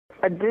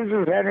This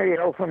is Henry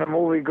Hill from the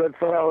movie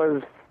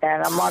Goodfellas,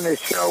 and I'm on the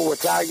show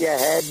Without Your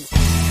Head.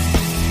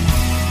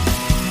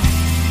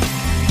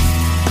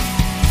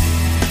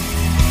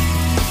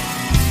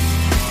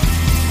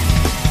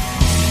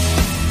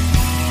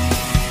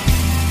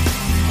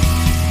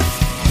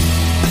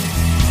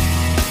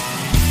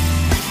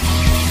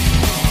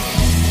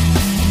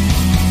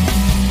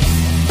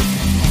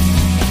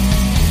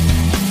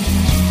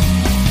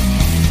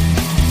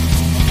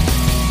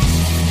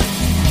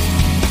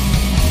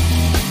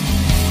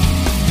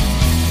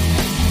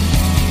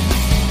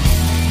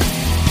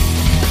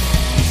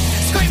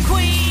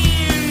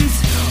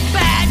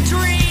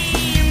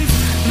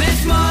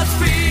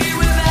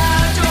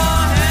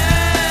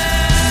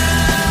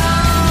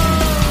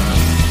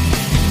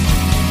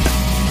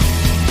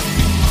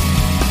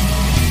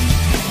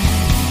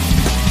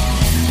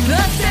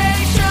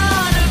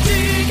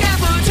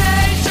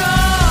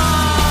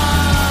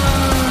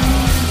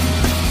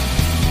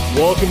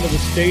 Welcome to the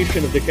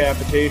Station of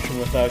Decapitation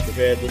Without Your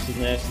Head. This is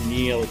Nasty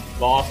Neil at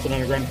Boston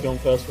Underground Film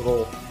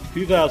Festival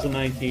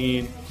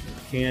 2019.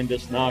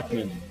 Candice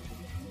Nachman.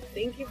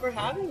 Thank you for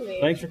having me.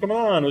 Thanks for coming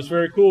on. It was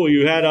very cool.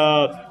 You had,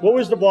 what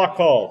was the block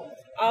called?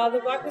 The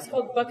block was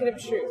called Bucket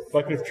of Truth.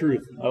 Bucket of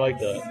Truth. I like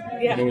that.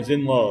 Yeah. And it was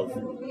in love.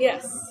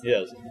 Yes.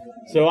 Yes.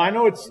 So I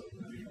know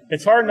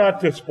it's hard not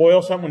to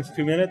spoil something. It's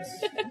 2 minutes.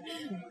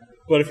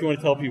 But if you want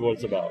to tell people what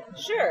it's about.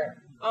 Sure.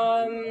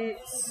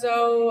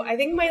 So I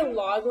think my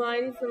log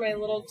line for my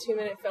little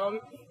 2-minute film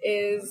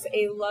is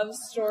a love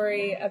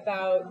story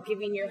about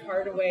giving your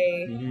heart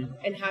away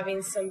and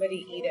having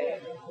somebody eat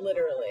it,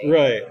 literally.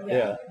 Right.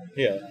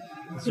 Yeah.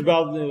 It's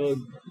about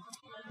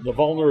the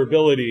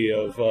vulnerability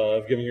of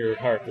giving your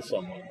heart to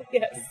someone.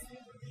 Yes.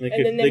 They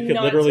could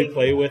literally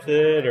play with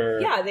it,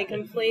 or they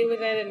can play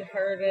with it and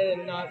hurt it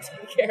and not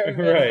take care of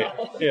it. Right. At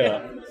all.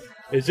 Yeah.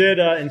 Is it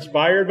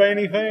inspired by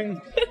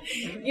anything?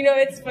 You know,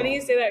 it's funny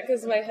you say that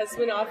because my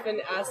husband often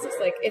asks,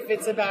 like, if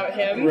it's about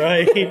him.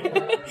 Right.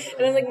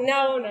 And I'm like,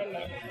 no.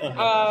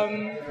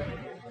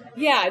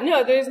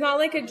 No, there's not,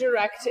 like, a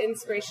direct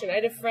inspiration. I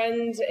had a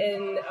friend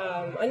in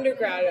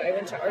undergrad. I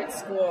went to art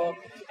school,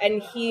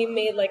 and he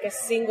made, like, a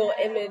single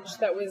image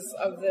that was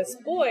of this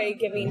boy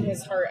giving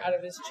his heart out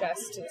of his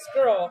chest to this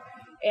girl.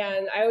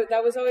 And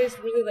that was always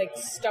really, like,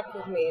 stuck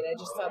with me, and I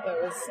just thought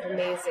that was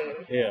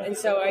amazing. Yeah. And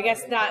so I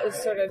guess that was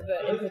sort of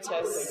the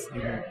impetus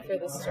for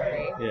the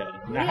story. Yeah.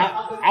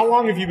 Now, how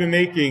long have you been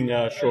making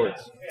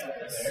shorts?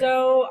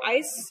 So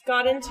I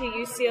got into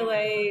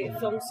UCLA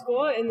Film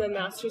School in the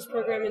master's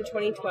program in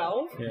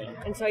 2012. Yeah.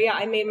 And so,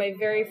 I made my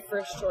very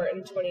first short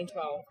in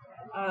 2012.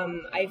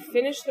 I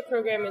finished the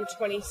program in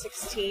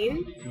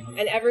 2016,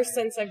 and ever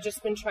since I've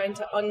just been trying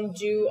to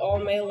undo all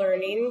my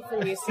learning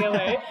from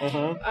UCLA,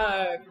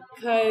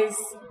 because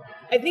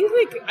I think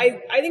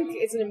I think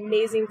it's an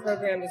amazing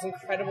program. There's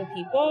incredible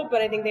people,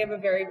 but I think they have a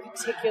very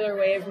particular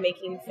way of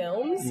making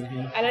films,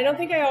 and I don't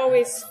think I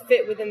always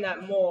fit within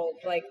that mold.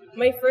 Like,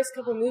 my first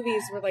couple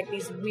movies were like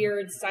these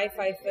weird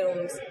sci-fi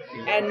films,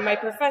 and my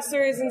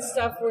professors and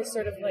stuff were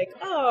sort of like,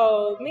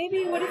 oh,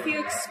 maybe what if you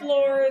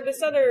explore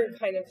this other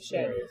kind of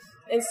shit?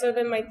 And so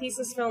then my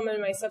thesis film and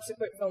my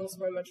subsequent films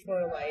were much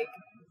more like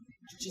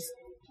just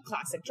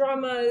classic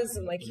dramas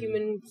and like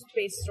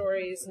human-based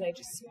stories, and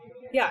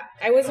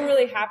I wasn't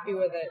really happy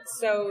with it.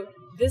 So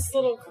this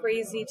little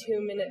crazy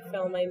 2-minute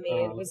film I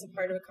made was a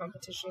part of a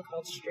competition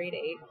called Straight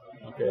 8,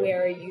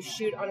 where you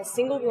shoot on a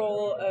single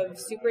roll of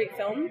Super 8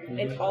 film,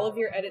 and all of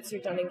your edits are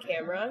done in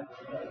camera.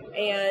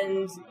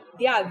 And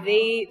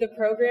the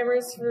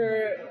programmers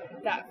for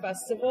that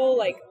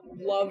festival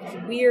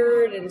loved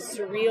weird and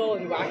surreal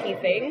and wacky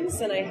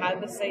things, and I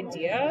had this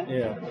idea.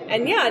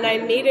 And I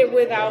made it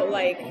without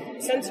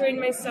censoring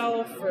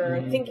myself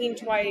or thinking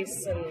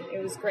twice, and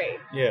it was great.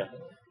 Yeah.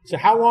 So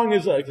how long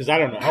is because I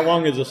don't know, how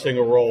long is a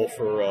single roll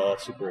for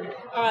Super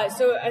 8?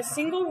 So a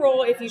single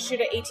roll, if you shoot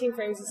at 18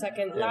 frames a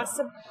second, lasts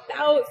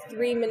about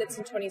 3 minutes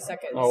and 20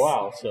 seconds. Oh,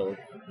 wow. So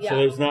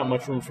there's not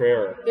much room for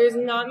error. There's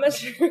not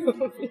much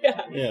room,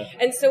 yeah.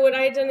 And so what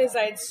I had done is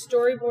I had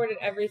storyboarded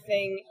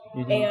everything,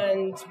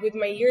 and with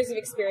my years of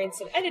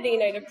experience in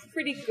editing, I had a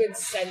pretty good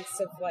sense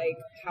of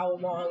how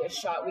long a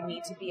shot would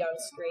need to be on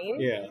screen.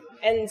 Yeah.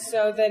 And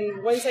so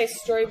then once I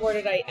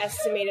storyboarded, I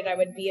estimated I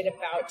would be at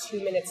about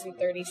 2 minutes and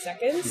 30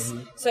 seconds.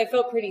 So I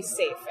felt pretty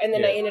safe. And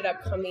then I ended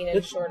up coming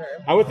in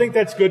shorter. I would think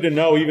that's good to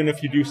know, even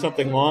if you do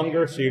something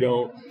longer, so you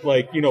don't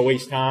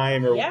waste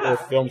time or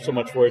film so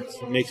much where it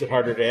makes it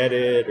harder to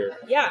edit. Or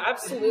yeah,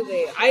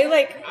 absolutely.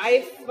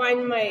 I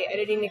find my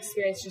editing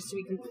experience just to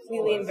be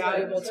completely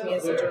invaluable to me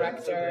as a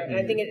director, and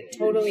I think it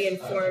totally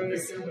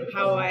informs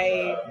how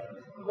I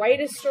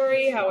write a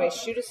story, how I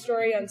shoot a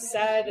story on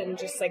set, and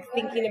just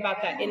thinking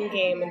about that in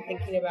game and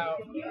thinking about,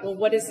 well,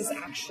 what is this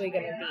actually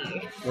going to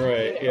be?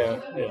 Right.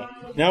 Yeah.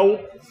 Now,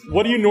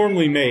 what do you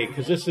normally make?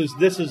 Because this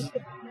is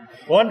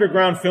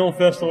Underground Film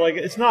Festival.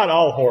 It's not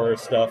all horror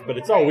stuff, but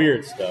it's all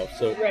weird stuff.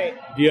 So,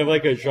 do you have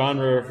a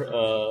genre,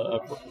 a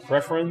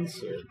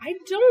preference? Or? I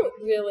don't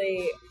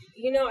really.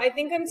 I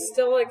think I'm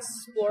still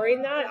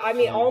exploring that. I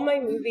mean, all my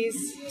movies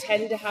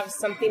tend to have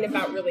something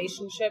about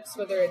relationships,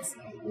 whether it's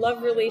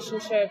love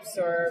relationships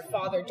or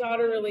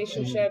father-daughter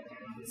relationship.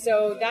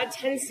 So that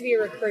tends to be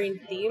a recurring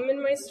theme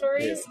in my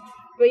stories.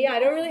 But yeah, I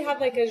don't really have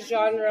like a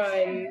genre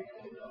I'm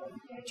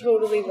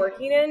totally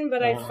working in,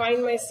 but I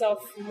find myself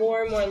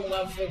more and more in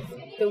love with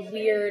the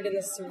weird and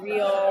the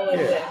surreal and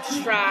the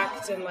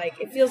abstract, and like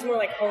it feels more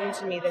like home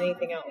to me than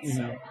anything else.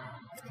 So.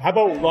 How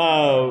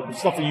about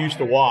stuff that you used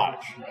to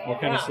watch?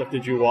 What kind of stuff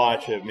did you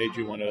watch that made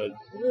you want to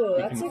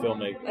become a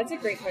filmmaker? That's a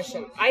great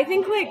question. I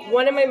think like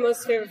one of my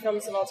most favorite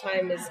films of all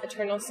time is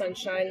Eternal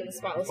Sunshine of the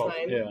Spotless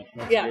Mind. Yeah,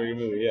 that's a very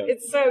movie. Yeah,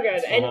 it's so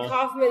good, and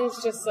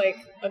Kaufman's just like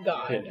a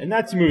god. Yeah. And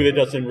that's a movie that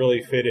doesn't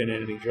really fit in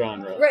any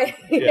genre, right?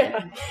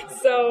 Yeah.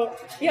 So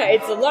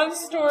it's a love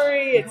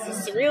story. It's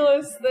a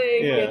surrealist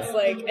thing. Yeah. It's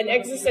like an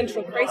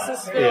existential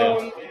crisis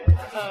film.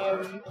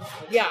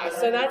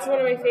 So that's one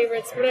of my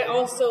favorites. But I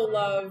also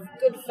love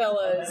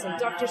Goodfellas and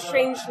Dr.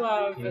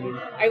 Strangelove, and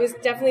I was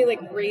definitely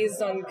like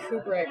raised on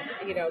Kubrick.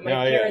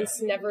 My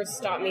parents never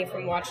stopped me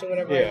from watching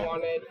whatever I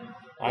wanted.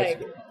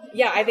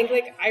 I think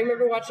like I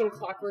remember watching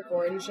Clockwork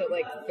Orange at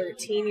like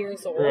 13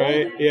 years old.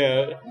 Right?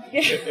 Yeah.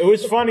 It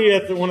was funny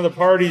at one of the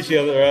parties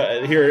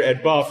here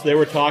at Buff. They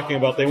were talking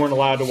about they weren't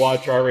allowed to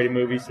watch R-rated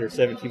movies. They're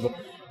 17.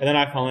 And then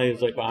I finally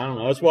was like, well, I don't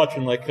know. I was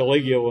watching like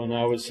Caligula when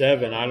I was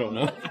 7. I don't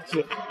know.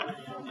 So,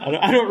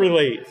 I don't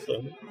relate.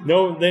 So.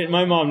 No,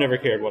 my mom never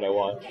cared what I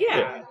watched.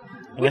 Yeah.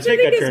 And I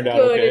think that turned out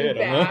okay. I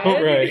don't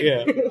know. Right,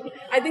 yeah.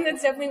 I think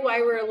that's definitely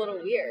why we're a little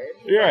weird.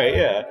 You're right,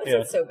 yeah. It's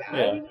not so bad.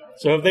 Yeah.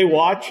 So have they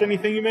watched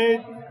anything you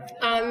made?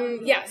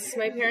 Yes,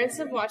 my parents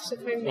have watched stuff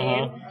I've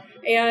made.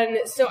 And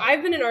so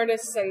I've been an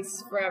artist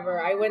since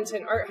forever. I went to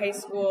an art high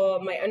school.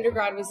 My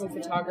undergrad was in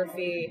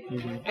photography.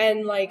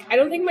 And like, I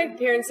don't think my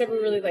parents ever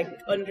really like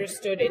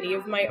understood any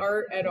of my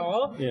art at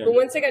all. Yeah. But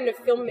once I got into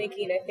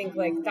filmmaking, I think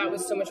like that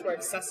was so much more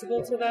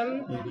accessible to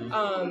them.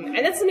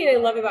 And that's something I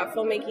love about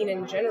filmmaking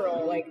in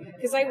general. Like,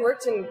 because I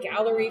worked in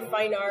gallery,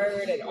 fine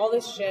art, and all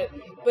this shit.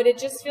 But it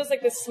just feels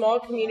like this small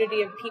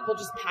community of people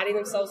just patting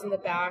themselves in the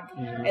back.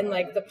 And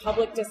like the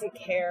public doesn't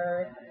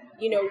care.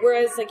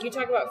 Whereas like you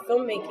talk about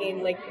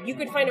filmmaking, like you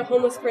could find a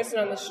homeless person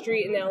on the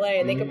street in LA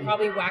and they could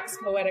probably wax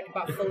poetic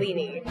about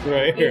Fellini,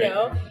 right?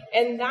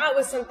 And that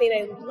was something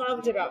I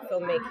loved about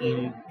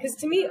filmmaking, because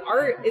to me,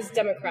 art is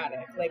democratic.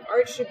 Like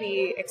art should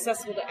be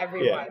accessible to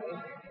everyone.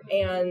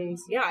 And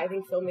I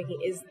think filmmaking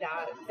is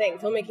that thing.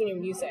 Filmmaking and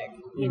music,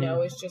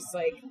 is just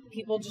like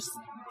people just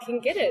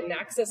can get it and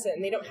access it,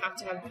 and they don't have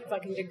to have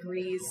fucking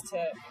degrees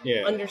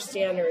to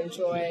understand or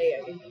enjoy.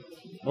 And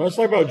let's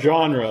talk about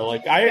genre.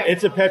 Like,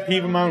 it's a pet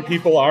peeve among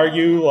people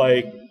argue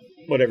like,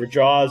 whatever,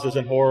 Jaws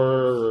isn't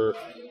horror or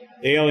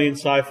alien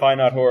sci-fi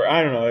not horror.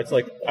 I don't know. It's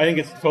like I think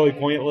it's totally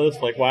pointless.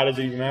 Like, why does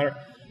it even matter?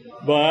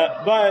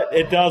 But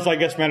it does, I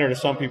guess, matter to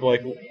some people.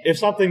 Like, if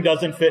something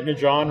doesn't fit in a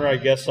genre, I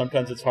guess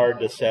sometimes it's hard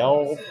to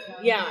sell.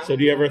 Yeah. So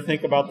do you ever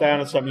think about that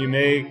in something you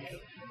make?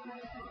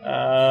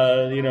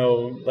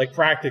 Like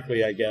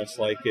practically, I guess,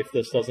 like if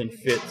this doesn't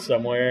fit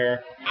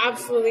somewhere.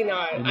 Absolutely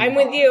not. I'm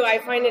with you. I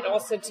find it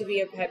also to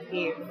be a pet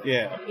peeve.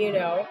 Yeah. I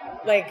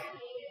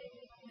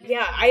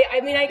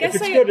mean, I guess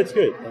if it's good, it's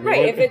good. I mean,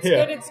 right. If it's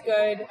good, it's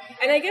good.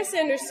 And I guess I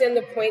understand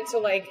the point to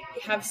like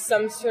have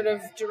some sort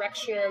of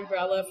direction or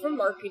umbrella for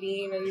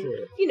marketing and,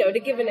 to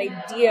give an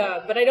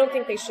idea, but I don't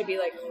think they should be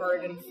like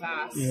hard and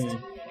fast.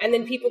 And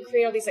then people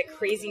create all these like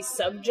crazy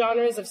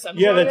subgenres of subgenres.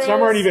 Yeah, that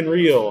some aren't even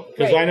real.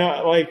 Because I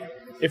know, like,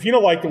 if you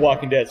don't like The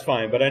Walking Dead, it's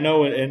fine. But I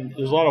know, and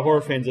there's a lot of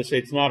horror fans that say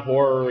it's not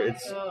horror.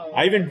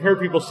 I even heard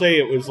people say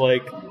it was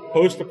like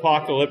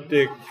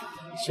post-apocalyptic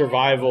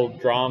survival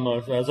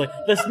drama. So I was like,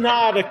 that's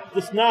not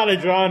a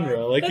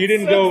genre. Like, you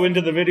didn't go into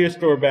the video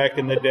store back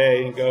in the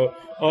day and go,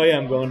 oh yeah,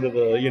 I'm going to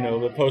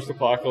the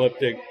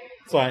post-apocalyptic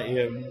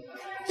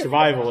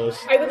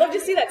survivalist. I would love to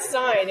see that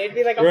sign. It'd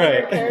be like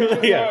 100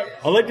 characters long.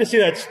 I'd like to see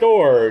that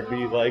store. It'd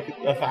be like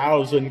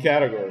 1,000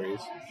 categories.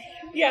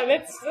 Yeah,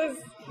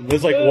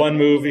 there's like one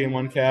movie in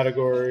one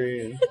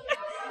category. And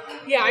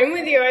yeah, I'm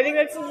with you. I think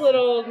that's a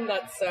little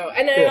nutso.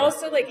 And I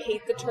also like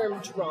hate the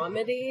term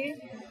dramedy.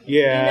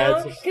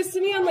 Yeah. Because to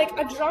me, I'm like,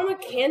 a drama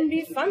can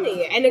be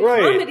funny and a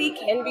comedy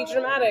can be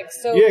dramatic.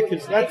 So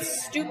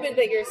it's stupid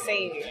that you're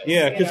saying this.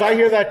 Yeah, because I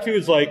hear that too.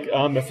 Is like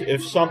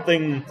if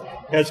something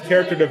has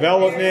character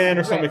development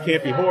or something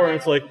can't be horror,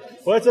 it's like,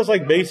 well, that's just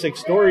like basic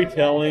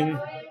storytelling.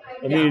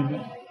 I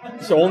mean,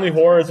 so only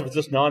horror is if it's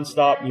just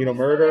nonstop,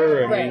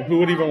 murder. I mean, who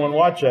would even want to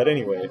watch that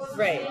anyway?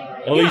 Right.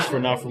 At least for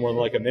not for more than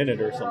like a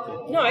minute or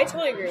something. No, I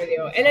totally agree with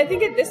you. And I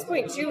think at this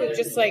point too, it's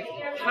just like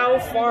how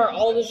far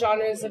all the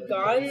genres have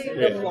gone.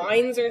 The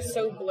lines are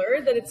so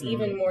blurred that it's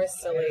even more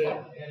silly.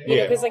 You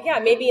know, because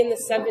maybe in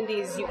the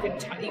 70s you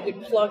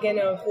could plug in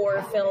a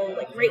horror film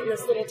like right in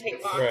this little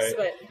tight box,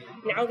 but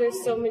now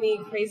there's so many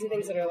crazy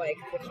things that are like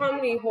the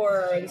comedy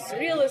horror and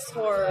surrealist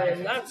horror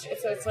and that's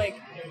so it's like,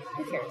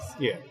 who cares?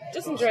 Yeah.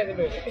 Just enjoy the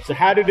movie. So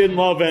how did In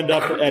Love end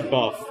up at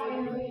Buff?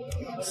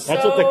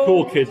 That's what the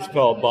cool kids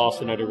call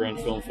Boston Underground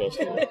Film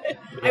Festival.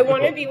 I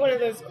want to be one of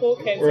those cool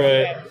kids.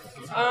 Right.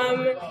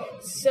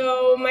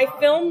 So my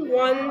film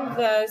won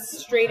the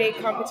Straight A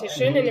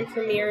competition and it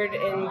premiered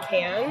in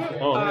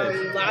Cannes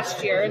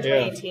last year in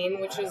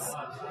 2018, which was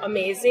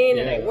amazing.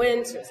 And I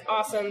went. It was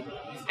awesome.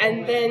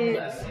 And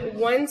then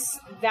once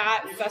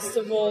that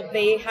festival,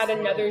 they had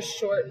another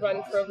short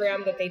run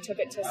program that they took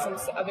it to some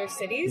other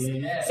cities.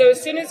 So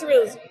as soon as it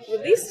was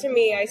released to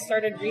me, I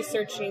started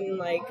researching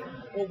like,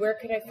 well, where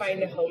could I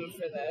find a home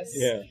for this?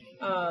 Yeah.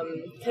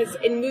 Because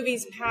in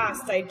movies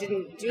past, I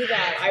didn't do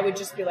that. I would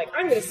just be like,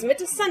 I'm going to submit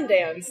to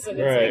Sundance. And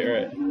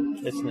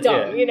it's it's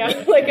dumb, you know?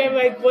 Like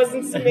I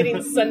wasn't submitting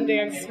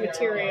Sundance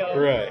material.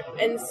 Right.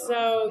 And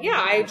so,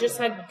 I just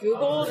had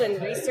Googled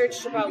and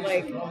researched about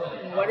like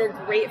what are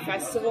great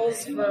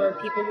festivals for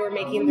people who are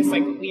making this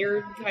like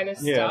weird kind of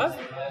stuff.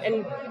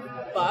 And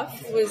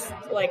Buff was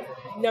like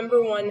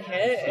 #1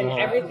 hit, and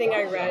everything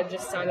I read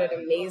just sounded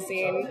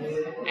amazing,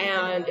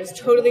 and it was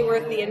totally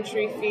worth the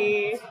entry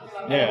fee.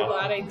 And I'm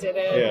glad I did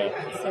it.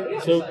 Yeah.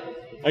 So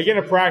again,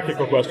 a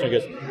practical question, I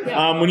guess.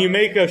 When you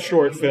make a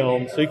short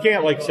film, so you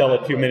can't like sell a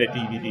 2-minute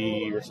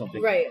DVD or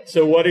something. Right.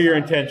 So what are your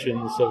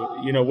intentions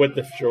of, with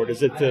the short?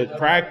 Is it to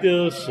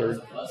practice or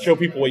show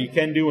people what you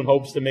can do in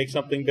hopes to make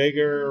something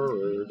bigger?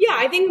 Or? Yeah,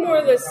 I think more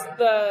or less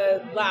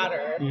the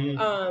latter.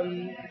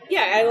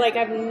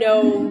 I have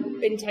no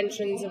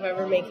intentions of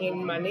ever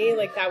making money.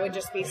 Like that would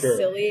just be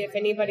silly. If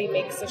anybody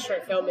makes a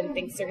short film and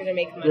thinks they're going to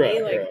make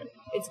money,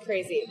 it's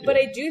crazy. But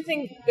I do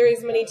think there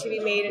is money to be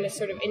made in a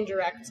sort of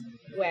indirect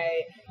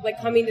way. Like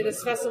coming to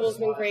this festival has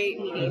been great,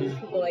 meeting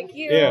people like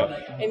you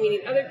and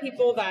meeting other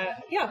people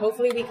that,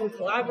 hopefully we can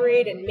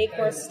collaborate and make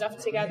more stuff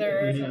together.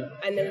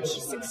 And then it's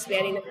just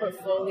expanding the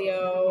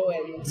portfolio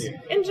and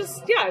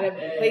just,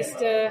 a place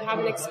to have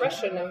an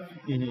expression of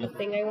a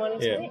thing I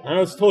wanted to make. I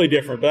know it's totally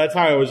different, but that's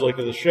how I always look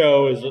at the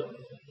show is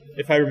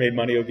if I ever made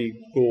money, it would be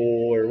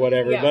cool or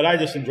whatever. But I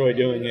just enjoy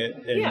doing it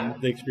and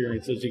the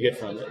experiences you get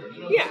from it.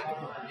 Yeah.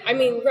 I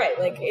mean,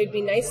 like, it'd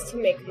be nice to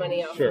make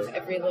money off of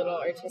every little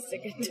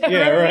artistic endeavor.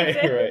 Yeah,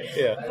 right,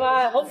 yeah.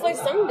 But hopefully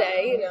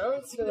someday,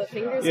 so the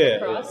fingers are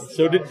crossed.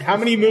 So how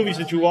many movies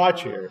did you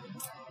watch here?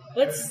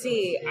 Let's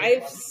see. I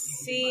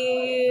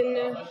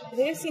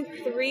think I've seen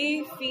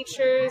 3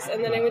 features,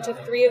 and then I went to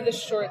 3 of the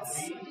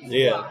shorts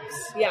blocks.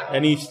 Yeah.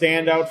 Any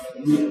standout?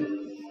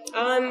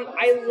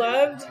 I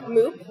loved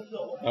Moop.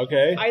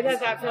 Okay. I thought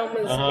that film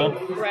was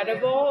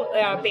incredible,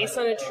 based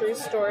on a true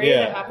story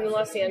that happened in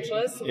Los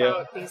Angeles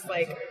about these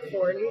like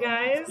porn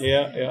guys.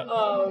 Yeah. It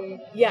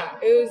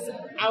was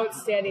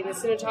outstanding. The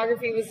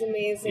cinematography was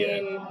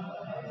amazing.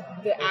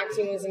 The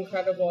acting was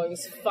incredible. It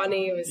was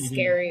funny. It was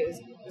scary. It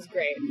was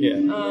great.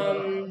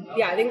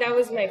 I think that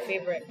was my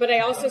favorite. But I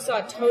also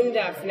saw Tone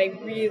Deaf, and I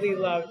really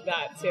loved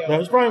that too. That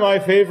was probably my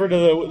favorite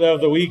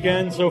of the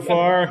weekend so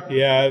far.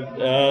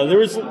 There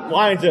was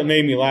lines that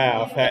made me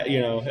laugh.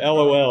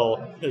 LOL,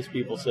 as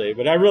people say,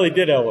 but I really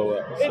did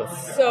LOL. So.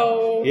 It's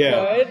so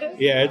good.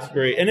 Yeah, it's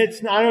great, and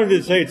it's I don't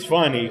even say it's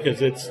funny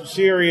because it's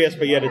serious,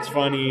 but yet it's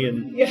funny,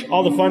 and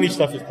all the funny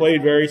stuff is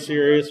played very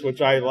serious,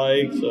 which I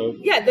like. So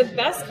the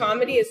best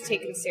comedy is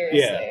taken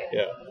seriously.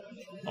 Yeah.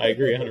 I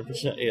agree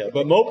 100%. Yeah,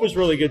 but Mope was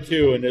really good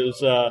too, and it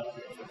was, and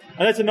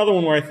that's another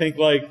one where I think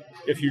like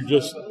if you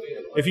just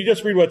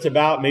read what it's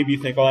about, maybe you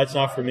think, oh, that's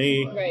not for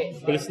me. Right.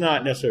 But it's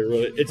not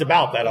necessarily. It's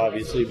about that,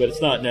 obviously, but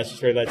it's not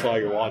necessarily that's all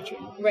you're watching.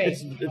 Right.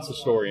 It's a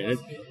story, and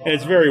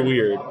it's very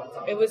weird.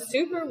 It was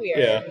super weird.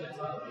 Yeah.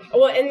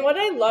 Well, and what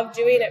I love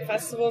doing at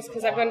festivals,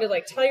 because I've gone to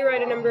like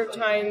Telluride a number of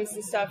times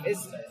and stuff, is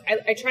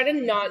I try to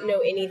not know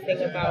anything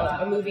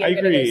about a movie I'm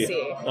going to go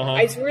see.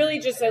 It's really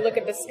just I look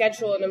at the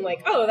schedule and I'm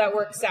like, oh, that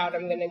works out.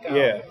 I'm going to go.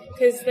 Yeah.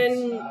 Because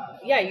then,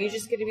 you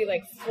just get to be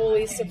like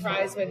fully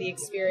surprised by the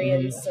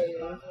experience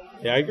and.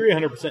 Yeah, I agree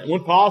 100%.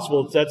 When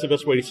possible, that's the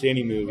best way to see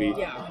any movie.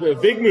 Yeah.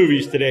 Big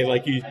movies today,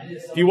 like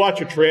if you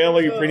watch a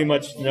trailer, you pretty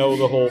much know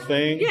the whole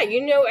thing. Yeah,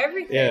 you know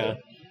everything. Yeah.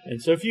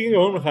 And so if you can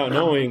go in without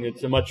knowing,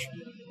 it's a much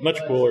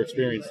cooler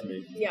experience to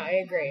me. Yeah, I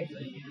agree.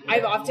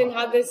 I've often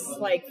had this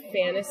like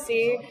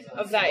fantasy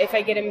of that if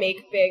I get to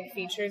make big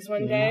features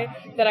one day,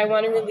 that I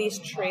want to release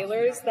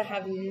trailers that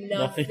have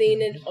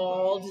nothing at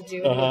all to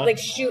do with like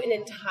shoot an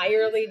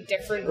entirely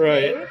different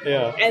thing.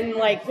 Yeah. And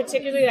like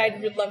particularly I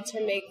would love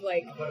to make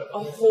like a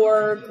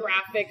horror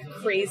graphic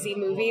crazy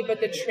movie, but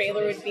the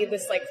trailer would be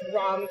this like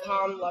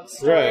rom-com love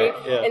story. Right.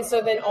 Yeah. And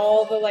so then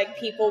all the like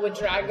people would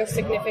drag their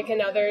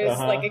significant others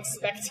like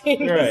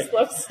expecting this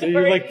love story.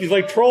 You're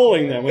like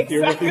trolling them with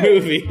your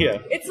movie. Yeah.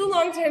 It's a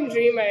long-time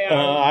dream I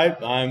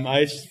have.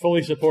 I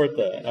fully support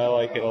that. I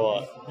like it a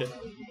lot.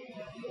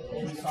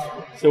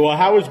 So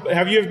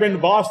have you ever been to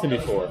Boston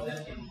before?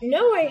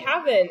 No, I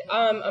haven't.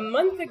 A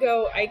month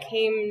ago, I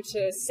came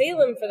to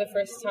Salem for the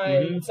first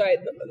time. Mm-hmm. So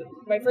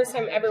my first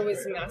time ever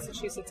was in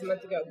Massachusetts a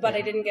month ago, but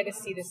I didn't get to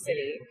see the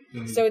city.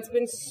 Mm-hmm. So it's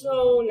been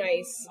so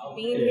nice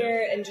being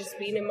here and just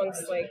being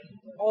amongst like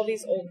all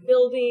these old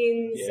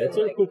buildings. Yeah, and, it's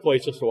a like, cool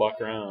place just to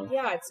walk around.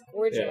 Yeah, it's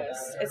gorgeous.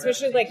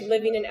 Especially like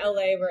living in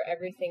LA where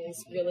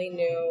everything's really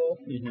new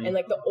and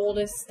like the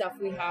oldest stuff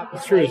we have.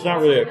 It's true. Like, It's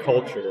not really a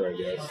culture, I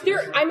guess. There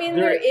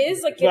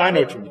is like I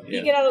know what you mean.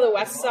 you get out of the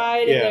West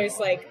Side and Yeah. there's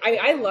like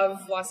I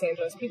love Los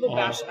Angeles. People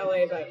bash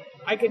LA, but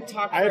I could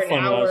talk for had an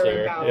fun when I was hour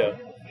there, about yeah.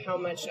 how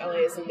much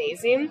LA is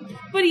amazing.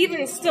 But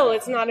even still,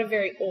 it's not a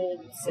very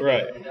old city.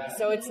 Right.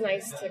 So it's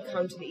nice to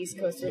come to the East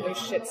Coast where there's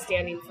shit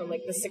standing from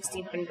like the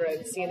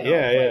 1600s, you know?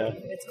 Yeah,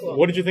 Like, it's cool.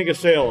 What did you think of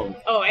Salem?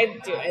 Oh, I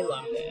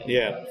loved it.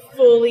 Yeah.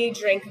 Fully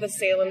drank the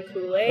Salem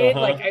Kool-Aid.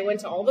 Uh-huh. Like, I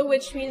went to all the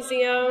witch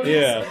museums.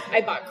 Yeah.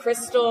 I bought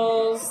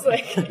crystals.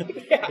 Like,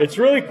 yeah. It's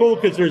really cool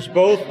because there's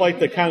both like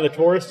the kind of the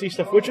touristy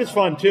stuff, which is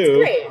fun too.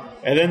 Great.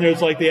 And then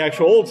there's like the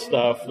actual old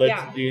stuff.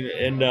 Yeah.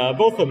 And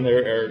both of them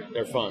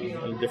are fun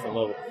on a different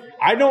level.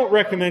 I don't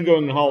recommend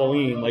going to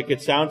Halloween. Like,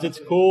 it sounds it's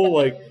cool,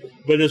 like,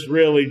 but it's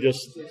really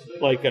just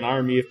like an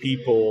army of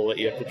people that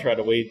you have to try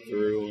to wade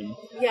through. And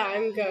Yeah,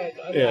 I'm good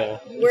on yeah,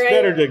 that. it's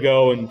better to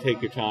go and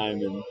take your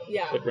time and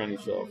look around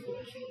yourself.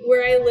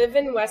 Where I live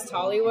in West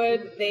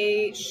Hollywood,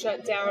 they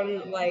shut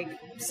down like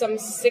some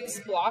 6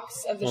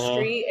 blocks of the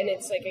street, and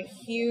it's like a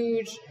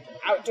huge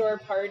outdoor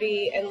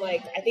party, and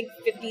like I think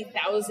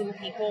 50,000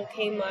 people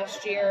came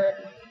last year,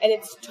 and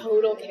it's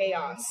total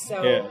chaos.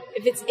 So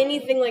if it's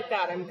anything like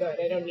that, I'm good.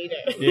 I don't need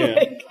it.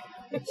 Yeah.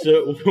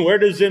 So where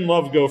does In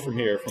Love go from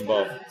here, from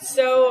both?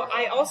 So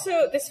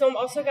this film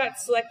also got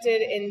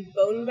selected in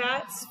Bone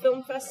Bats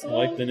Film Festival.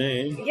 I like the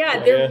name. Yeah,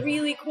 they're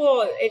really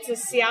cool. It's a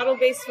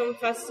Seattle-based film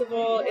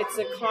festival. It's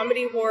a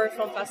comedy horror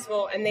film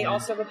festival, and they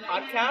also have a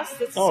podcast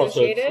that's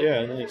associated.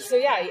 Nice. So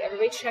yeah,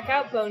 everybody check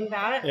out Bone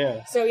Bat.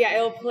 Yeah. So yeah,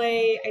 it'll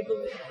play, I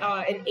believe,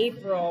 in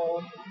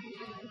April.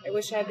 I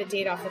wish I had the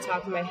date off the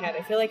top of my head.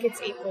 I feel like it's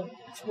April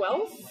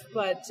 12th,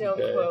 but don't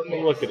quote me.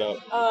 We'll look it up.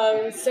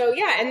 So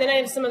yeah, and then I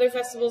have some other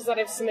festivals that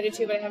I've submitted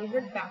to, but I haven't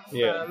heard back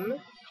from.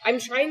 I'm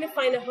trying to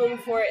find a home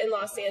for it in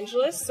Los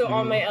Angeles, so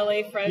all my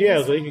LA friends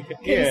can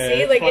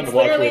see. Like, it's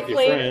literally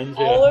playing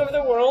all over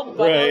the world,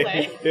 but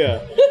LA.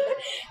 Yeah.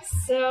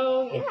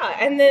 So yeah,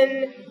 and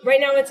then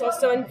right now it's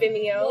also on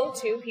Vimeo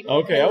too. People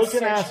I was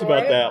going to ask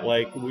about that,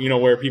 like, you know,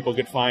 where people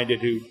could find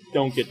it who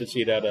don't get to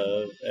see it at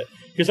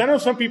because I know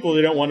some people,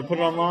 they don't want to put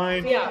it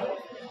online. Yeah.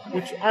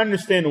 Which I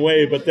understand the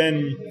way, but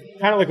then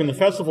kind of like when the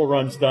festival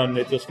run's done,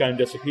 it just kind of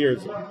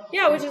disappears.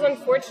 Yeah, which is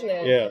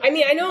unfortunate. Yeah. I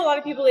mean, I know a lot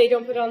of people, they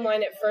don't put it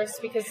online at first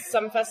because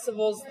some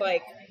festivals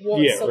like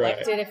won't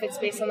select it if it's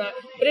based on that.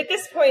 But at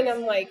this point,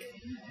 I'm like,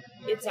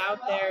 it's out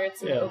there.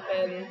 It's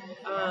open.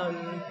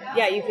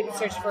 You can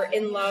search for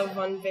In Love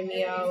on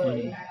Vimeo.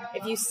 And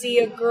if you see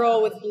a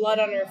girl with blood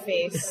on her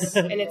face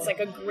and it's like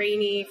a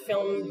grainy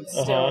film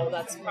still,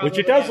 that's probably which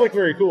it does look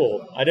very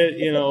cool. I did,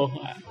 you know,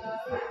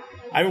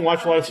 I haven't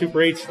watched a lot of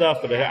Super 8 stuff,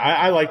 but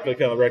I like the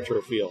kind of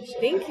retro feel. So.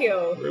 Thank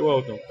you. You're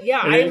welcome.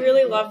 Yeah, I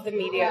really love the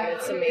media.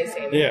 It's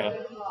amazing. Yeah.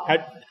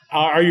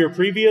 Are your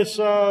previous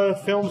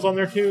films on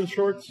there too,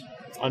 shorts?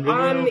 On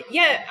Vimeo?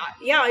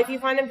 Yeah. If you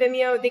find a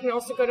Vimeo, they can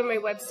also go to my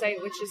website,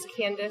 which is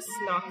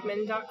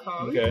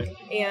CandiceNachman.com. Okay.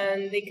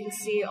 And they can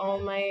see all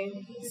my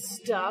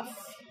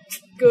stuff,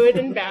 good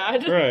and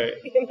bad. Right.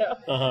 You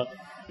know.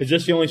 Is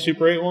this the only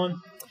Super 8 one?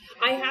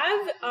 I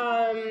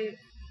have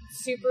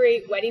Super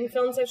 8 wedding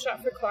films I've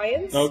shot for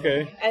clients.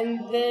 Okay.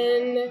 And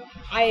then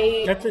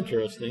That's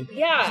interesting.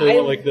 Yeah. So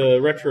like the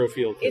retro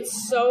feel.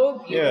 It's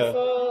so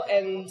beautiful,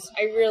 and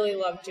I really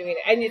love doing it.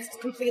 And it's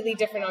completely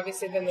different,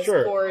 obviously, than this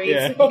gory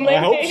film I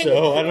hope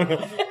so. I don't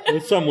know.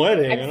 It's some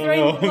wedding. I'm I don't throwing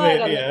know.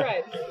 blood on the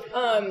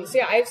bride. So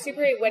yeah, I have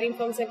Super 8 wedding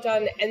films I've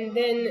done, and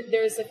then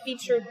there's a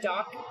featured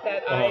doc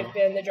that I've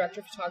been the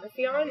director of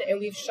photography on, and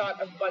we've shot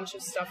a bunch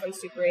of stuff on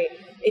Super 8.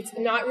 It's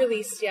not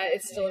released yet;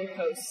 it's still in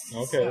post.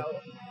 Okay. So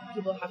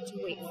people have to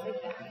wait for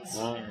that.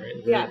 All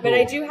right. Yeah, but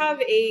I do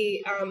have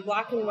a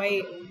black and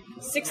white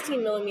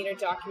 16mm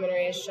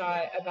documentary I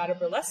shot about a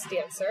burlesque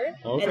dancer,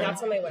 and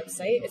that's on my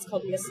website. It's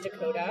called Miss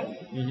Dakota.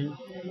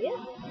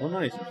 Yeah. Oh,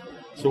 nice.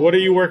 So what are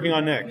you working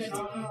on next?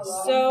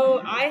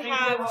 So I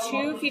have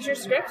 2 feature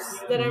scripts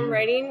that I'm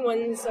writing.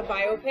 One's a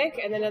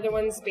biopic, and another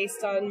one's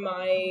based on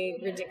my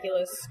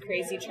ridiculous,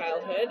 crazy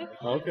childhood.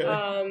 Okay.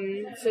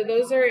 So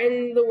those are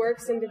in the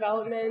works and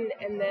development,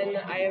 and then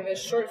I have a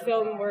short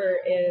film we're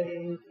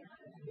in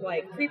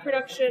like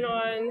pre-production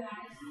on,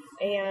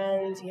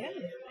 and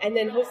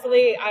then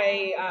hopefully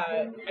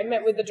I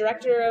met with the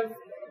director of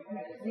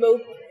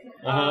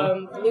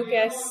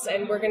Lucas,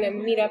 and we're going to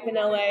meet up in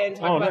LA and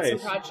talk about some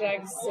nice.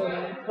 projects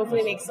and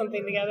hopefully make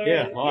something together.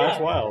 Yeah, that's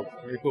wild.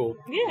 Very cool.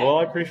 Yeah. Well,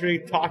 I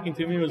appreciate talking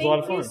to me. It was a lot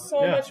of fun. Thank you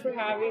so much for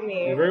having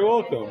me. You're very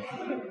welcome.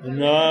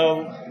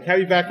 And have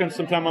you back on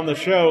sometime on the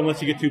show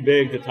unless you get too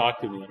big to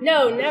talk to me.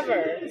 No,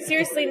 never.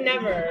 Seriously,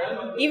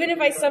 never. Even if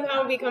I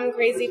somehow become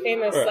crazy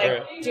famous,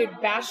 dude,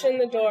 bash in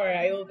the door.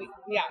 I will be,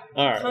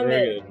 All right, come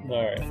very in. good.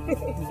 All right.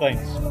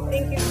 Thanks.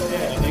 Thank you so much.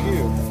 Yeah, thank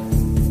you.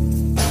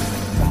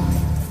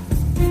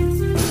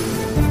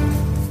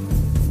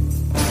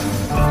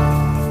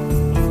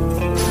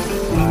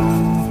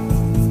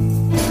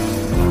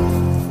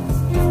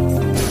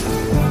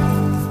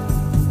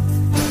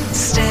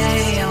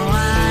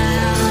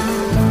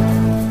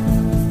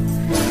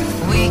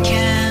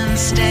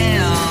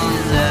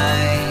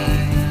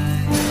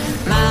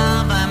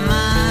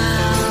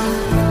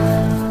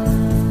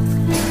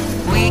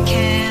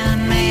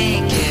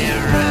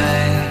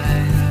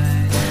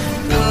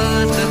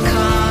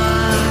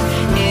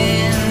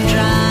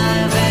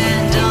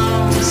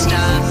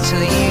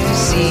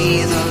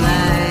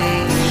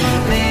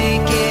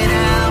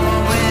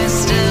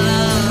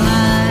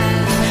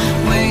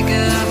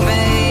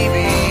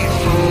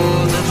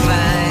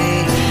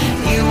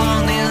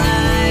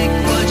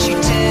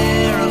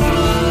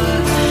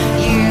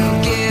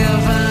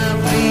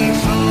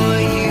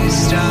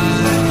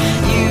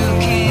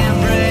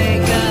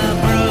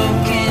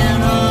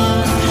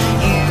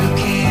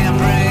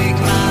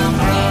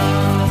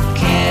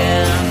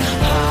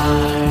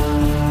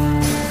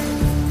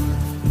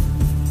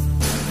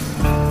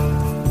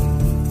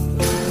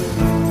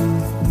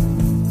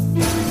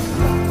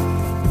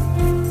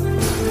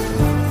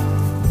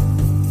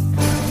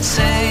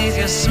 Save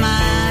your smile.